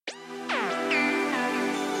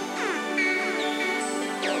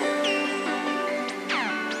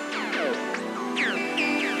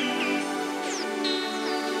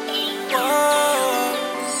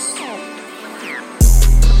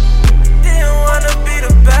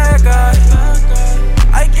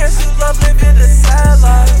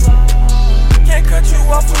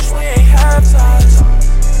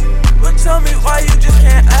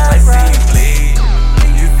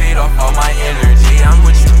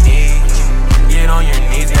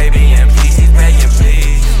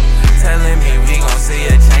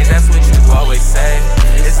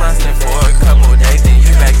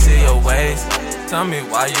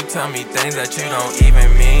tell me things that you don't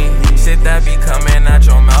even mean. Shit that be coming out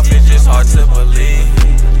your mouth, it's just hard to believe.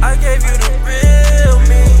 I gave you the real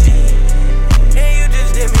me, and you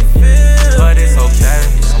just did me feel. But it's okay,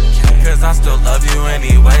 cause I still love you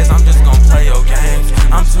anyways. I'm just gon' play your games.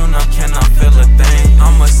 I'm too numb, cannot feel a thing.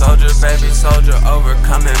 I'm a soldier, baby soldier,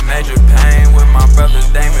 overcoming major pain. With my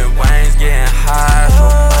brothers Damon Wayne's, getting high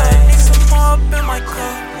from pain. Need some more up in my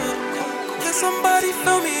cup. Can somebody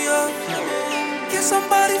fill me up? Can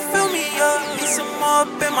somebody fill me up? Need some more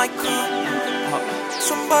up in my cup.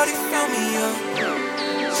 Somebody fill me up.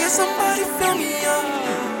 Can somebody fill me up?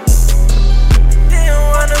 Didn't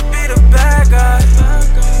wanna be the bad guy.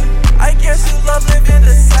 I guess you love living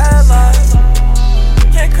the sad life.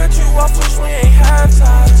 Can't cut you off, wish we ain't have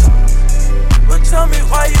ties. But tell me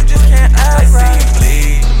why you just can't act right. I see you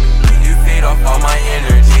bleed. You feed off all my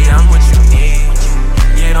energy. I'm what you need.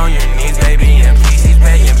 Get on your knees, baby, and please, he's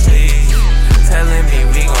begging, please. Telling me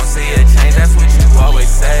we gon' see a change, that's what you always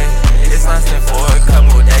say. It's lasting for a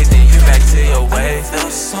couple days, then you back to your ways. I need the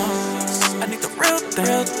songs, I need the real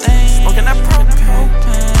thing. Smoking that propane,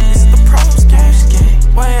 this is the pros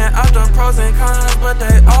game. Weighing out the pros and cons, but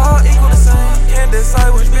they all equal the same. Can't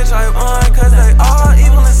decide which bitch I want, cause they all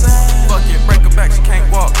equal the same. Fuck it, break her back, she can't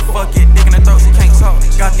walk. Fuck it, dick in her throat, she can't talk.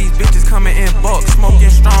 Got these bitches coming in bulk,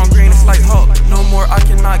 smoking strong green, it's like Hulk. No more, I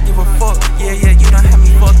cannot give a fuck. Yeah, you done had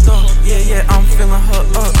me fucked up. Yeah, I'm feeling her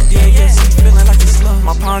up. Yeah, she feeling like a slug.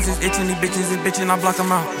 My pawns is itching, these bitches is bitching, I block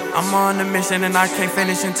them out. I'm on a mission and I can't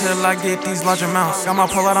finish until I get these large amounts. Got my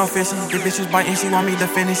pole out on fishing, the bitch is biting, she want me to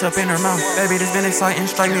finish up in her mouth. Baby, this been exciting,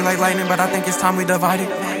 strike me like lightning, but I think it's time we divide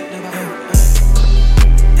it.